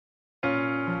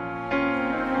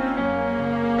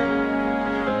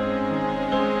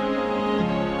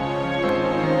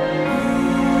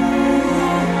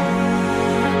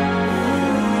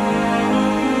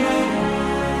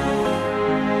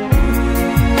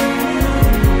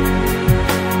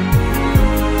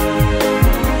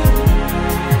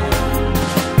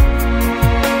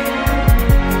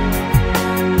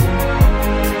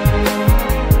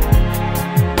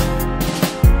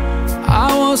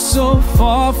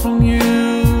from you,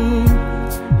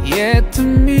 yet to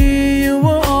me you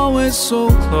were always so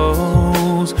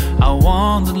close. I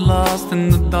wandered lost in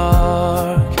the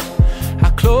dark. I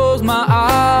closed my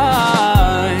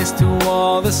eyes to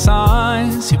all the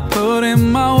signs you put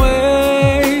in my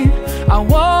way. I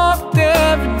walked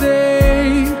every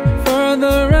day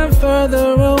further and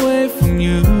further away from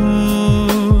you.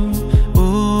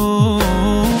 Ooh,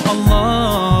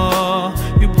 Allah,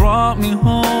 you brought me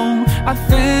home. I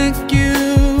thank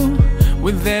you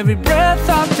with every breath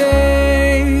I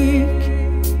take.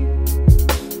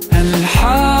 And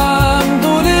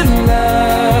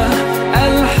Alhamdulillah,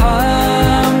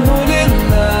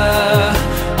 Alhamdulillah,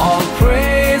 all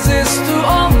praises to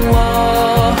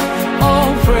Allah,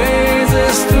 all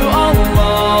praises to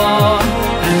Allah.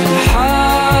 And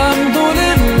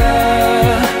Alhamdulillah,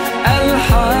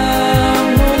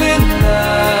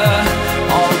 Alhamdulillah,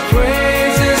 all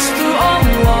praises to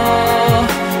Allah,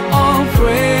 all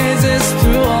praises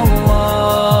to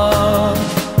Allah.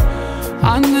 I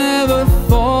never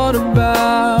thought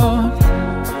about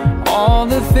all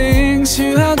the things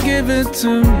you had given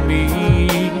to me.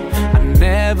 I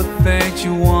never thanked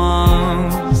you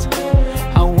once.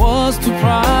 I was too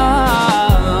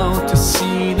proud to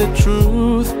see the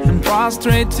truth and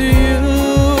prostrate to you,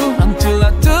 until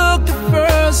I took the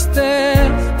first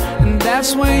step, and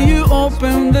that's when you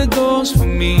opened the doors for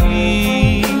me.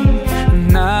 And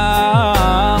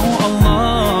now,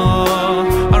 Allah,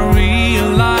 I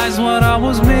realize what I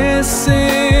was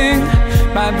missing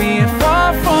by being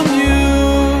far from you.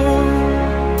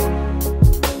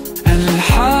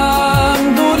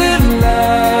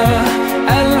 Alhamdulillah,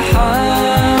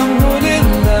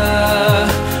 Alhamdulillah,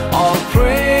 all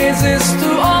praises to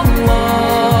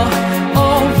Allah,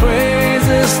 all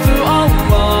praises to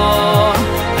Allah.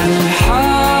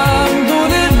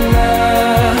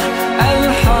 Alhamdulillah,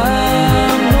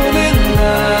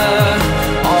 Alhamdulillah,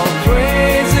 all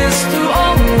praises to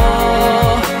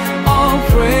Allah, all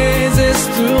praises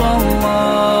to Allah.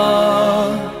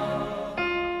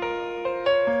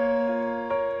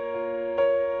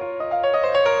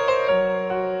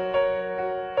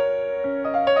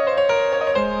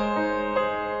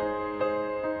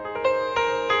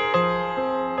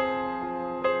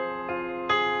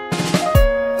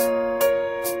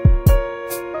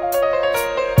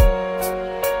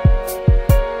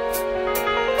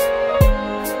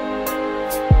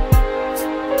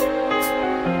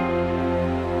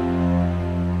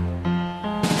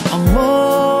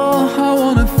 Allah, I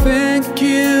wanna thank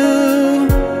you.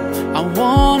 I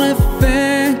wanna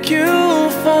thank you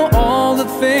for all the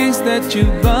things that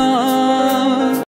you've done.